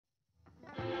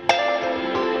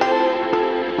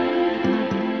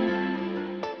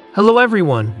Hello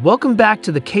everyone, welcome back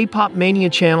to the K-PopMania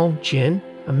channel. Jin,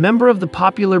 a member of the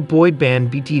popular boy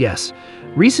band BTS,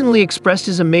 recently expressed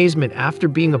his amazement after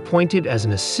being appointed as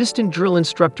an assistant drill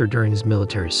instructor during his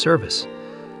military service.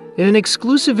 In an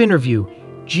exclusive interview,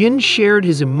 Jin shared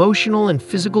his emotional and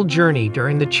physical journey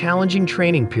during the challenging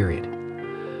training period.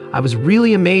 "I was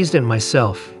really amazed at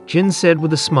myself," Jin said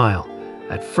with a smile.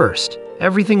 "At first,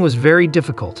 everything was very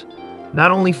difficult, not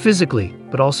only physically,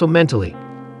 but also mentally.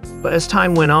 But as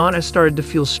time went on, I started to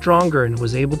feel stronger and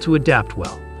was able to adapt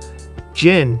well."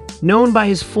 Jin, known by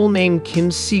his full name Kim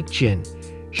Seok-jin,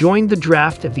 joined the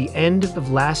draft at the end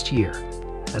of last year.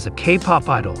 As a K-pop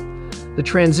idol, the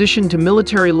transition to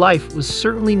military life was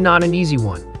certainly not an easy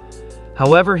one.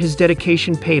 However, his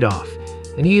dedication paid off,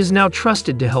 and he is now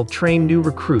trusted to help train new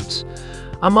recruits.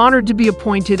 "I'm honored to be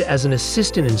appointed as an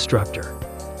assistant instructor.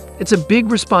 It's a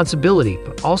big responsibility,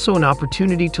 but also an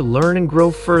opportunity to learn and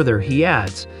grow further," he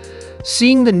adds.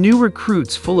 "Seeing the new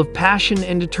recruits full of passion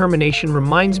and determination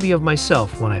reminds me of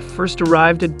myself when I first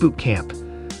arrived at boot camp."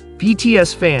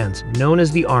 BTS fans, known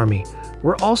as the Army,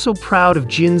 were also proud of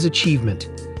Jin's achievement.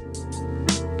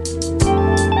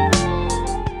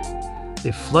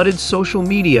 They flooded social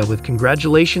media with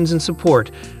congratulations and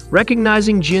support,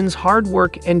 recognizing Jin's hard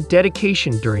work and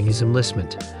dedication during his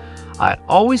enlistment. "I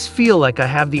always feel like I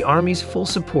have the Army's full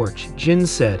support," Jin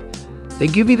said. "They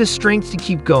give me the strength to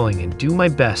keep going and do my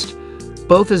best,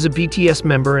 both as a BTS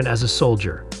member and as a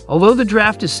soldier." Although the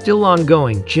draft is still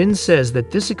ongoing, Jin says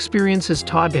that this experience has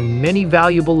taught him many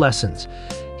valuable lessons.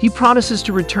 He promises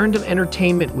to return to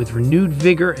entertainment with renewed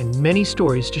vigor and many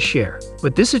stories to share.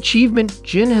 With this achievement,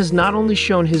 Jin has not only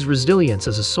shown his resilience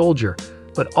as a soldier,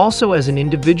 but also as an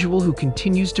individual who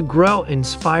continues to grow and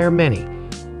inspire many.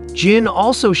 Jin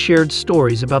also shared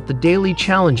stories about the daily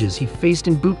challenges he faced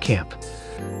in boot camp.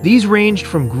 These ranged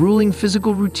from grueling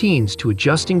physical routines to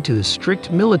adjusting to the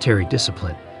strict military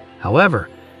discipline. However,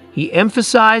 he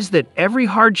emphasized that every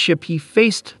hardship he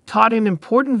faced taught him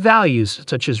important values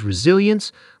such as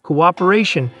resilience,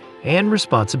 cooperation, and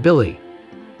responsibility.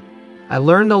 "I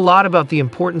learned a lot about the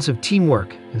importance of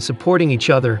teamwork and supporting each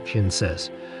other," Jin says.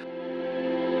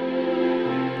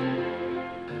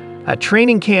 "At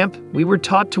training camp, we were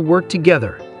taught to work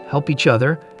together, help each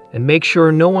other, and make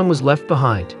sure no one was left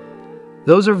behind.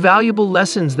 Those are valuable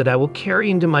lessons that I will carry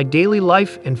into my daily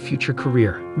life and future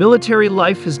career." Military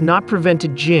life has not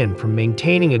prevented Jin from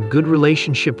maintaining a good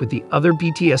relationship with the other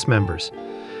BTS members.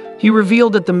 He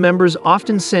revealed that the members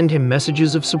often send him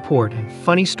messages of support and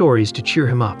funny stories to cheer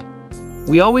him up.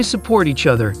 "We always support each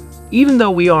other, even though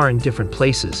we are in different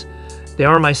places. They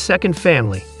are my second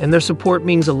family, and their support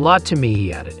means a lot to me,"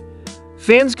 he added.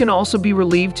 Fans can also be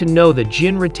relieved to know that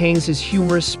Jin retains his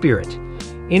humorous spirit.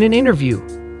 In an interview,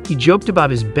 he joked about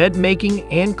his bed making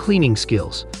and cleaning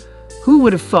skills. "Who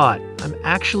would have thought I'm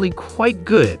actually quite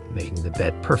good at making the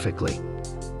bed perfectly?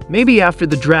 Maybe after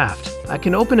the draft, I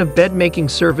can open a bed making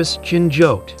service," Jin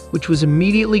joked, which was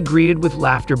immediately greeted with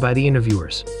laughter by the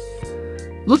interviewers.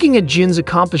 Looking at Jin's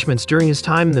accomplishments during his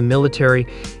time in the military,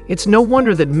 it's no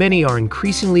wonder that many are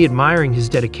increasingly admiring his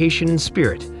dedication and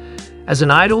spirit. As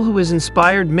an idol who has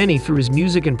inspired many through his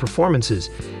music and performances,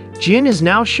 Jin is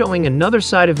now showing another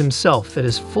side of himself that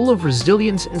is full of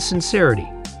resilience and sincerity.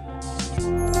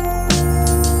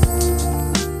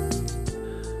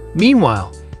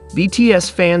 Meanwhile, BTS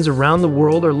fans around the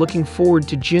world are looking forward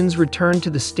to Jin's return to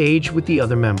the stage with the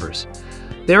other members.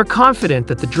 They are confident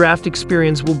that the draft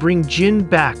experience will bring Jin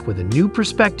back with a new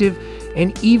perspective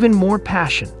and even more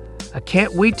passion. "I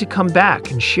can't wait to come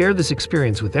back and share this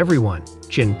experience with everyone,"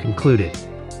 Jin concluded.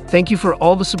 "Thank you for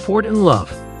all the support and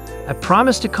love. I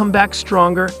promise to come back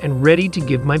stronger and ready to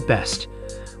give my best."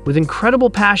 With incredible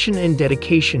passion and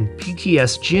dedication,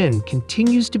 BTS Jin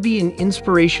continues to be an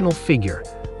inspirational figure,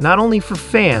 not only for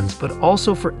fans but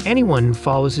also for anyone who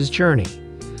follows his journey.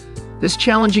 This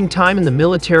challenging time in the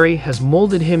military has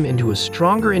molded him into a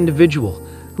stronger individual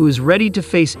who is ready to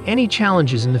face any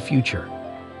challenges in the future.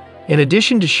 In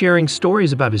addition to sharing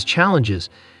stories about his challenges,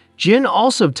 Jin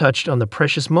also touched on the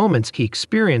precious moments he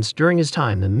experienced during his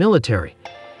time in the military.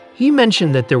 He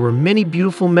mentioned that there were many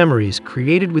beautiful memories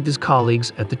created with his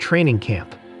colleagues at the training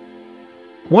camp.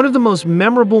 "One of the most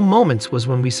memorable moments was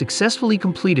when we successfully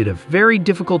completed a very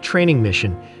difficult training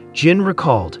mission," Jin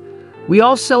recalled. "We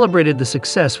all celebrated the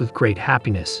success with great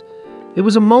happiness. It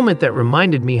was a moment that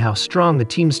reminded me how strong the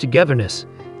team's togetherness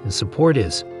and support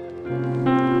is."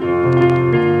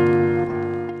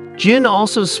 Jin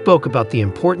also spoke about the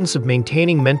importance of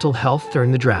maintaining mental health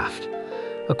during the draft.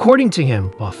 According to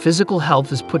him, while physical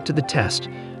health is put to the test,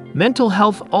 mental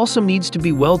health also needs to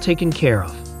be well taken care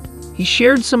of. He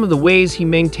shared some of the ways he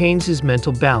maintains his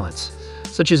mental balance.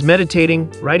 such as meditating,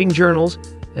 writing journals,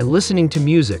 and listening to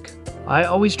music. I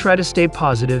always try to stay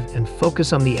positive and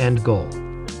focus on the end goal.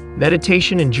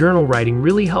 Meditation and journal writing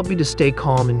really help me to stay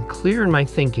calm and clear in my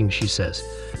thinking, she says.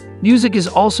 Music is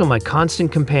also my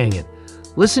constant companion.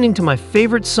 Listening to my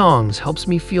favorite songs helps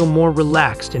me feel more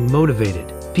relaxed and motivated.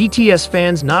 BTS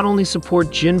fans not only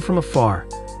support Jin from afar,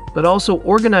 but also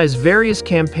organize various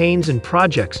campaigns and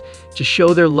projects to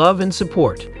show their love and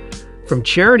support. From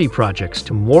charity projects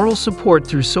to moral support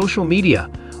through social media,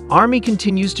 ARMY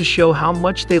continues to show how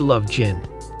much they love Jin.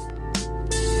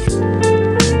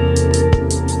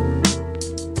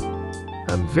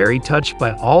 I'm very touched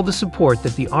by all the support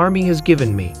that the ARMY has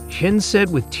given me, Jin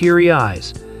said with teary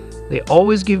eyes. They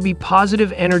always give me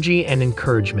positive energy and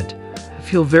encouragement. I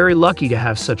feel very lucky to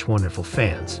have such wonderful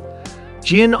fans.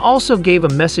 Jin also gave a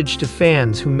message to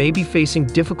fans who may be facing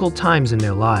difficult times in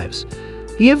their lives.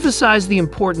 He emphasized the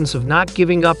importance of not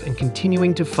giving up and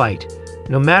continuing to fight,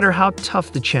 no matter how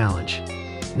tough the challenge.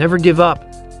 Never give up,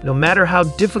 no matter how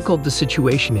difficult the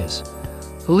situation is.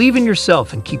 Believe in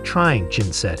yourself and keep trying,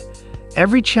 Jin said.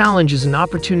 Every challenge is an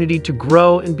opportunity to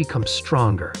grow and become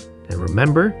stronger. And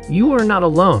remember, you are not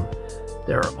alone.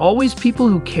 There are always people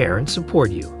who care and support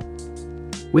you.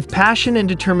 With passion and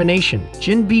determination,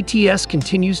 Jin BTS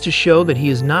continues to show that he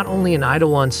is not only an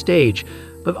idol on stage,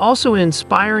 but also an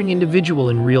inspiring individual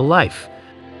in real life.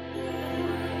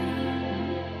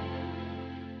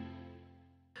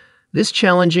 This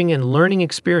challenging and learning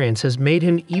experience has made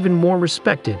him even more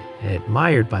respected and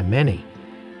admired by many.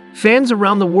 Fans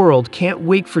around the world can't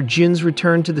wait for Jin's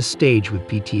return to the stage with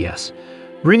BTS,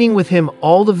 bringing with him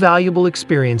all the valuable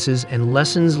experiences and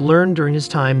lessons learned during his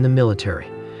time in the military.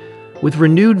 With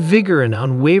renewed vigor and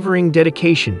unwavering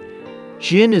dedication,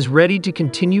 Jin is ready to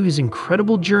continue his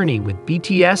incredible journey with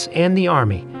BTS and the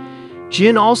ARMY.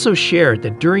 Jin also shared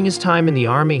that during his time in the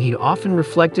ARMY, he often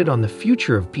reflected on the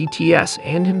future of BTS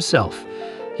and himself.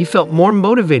 He felt more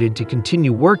motivated to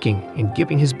continue working and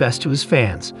giving his best to his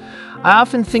fans. I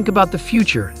often think about the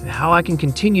future and how I can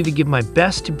continue to give my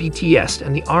best to BTS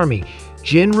and the ARMY,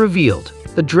 Jin revealed.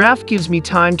 The draft gives me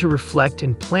time to reflect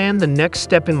and plan the next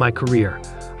step in my career.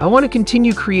 I want to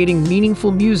continue creating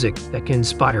meaningful music that can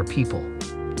inspire people.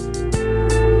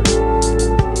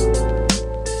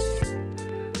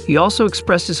 He also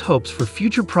expressed his hopes for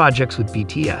future projects with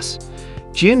BTS.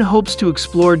 Jin hopes to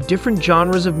explore different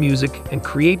genres of music and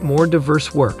create more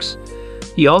diverse works.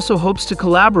 He also hopes to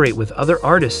collaborate with other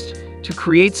artists to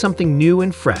create something new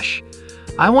and fresh.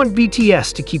 I want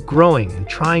BTS to keep growing and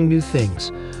trying new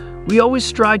things. We always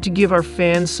strive to give our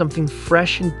fans something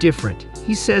fresh and different,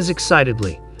 he says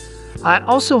excitedly. I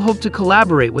also hope to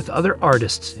collaborate with other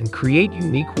artists and create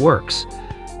unique works.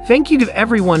 Thank you to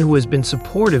everyone who has been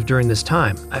supportive during this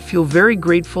time. I feel very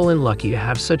grateful and lucky to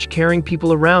have such caring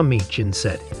people around me, Jin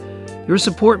said. Your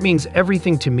support means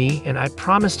everything to me, and I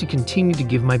promise to continue to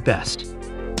give my best.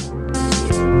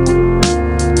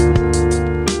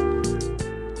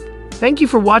 Thank you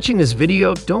for watching this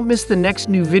video. Don't miss the next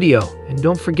new video, and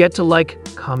don't forget to like,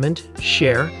 comment,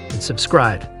 share, and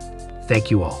subscribe.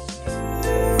 Thank you all.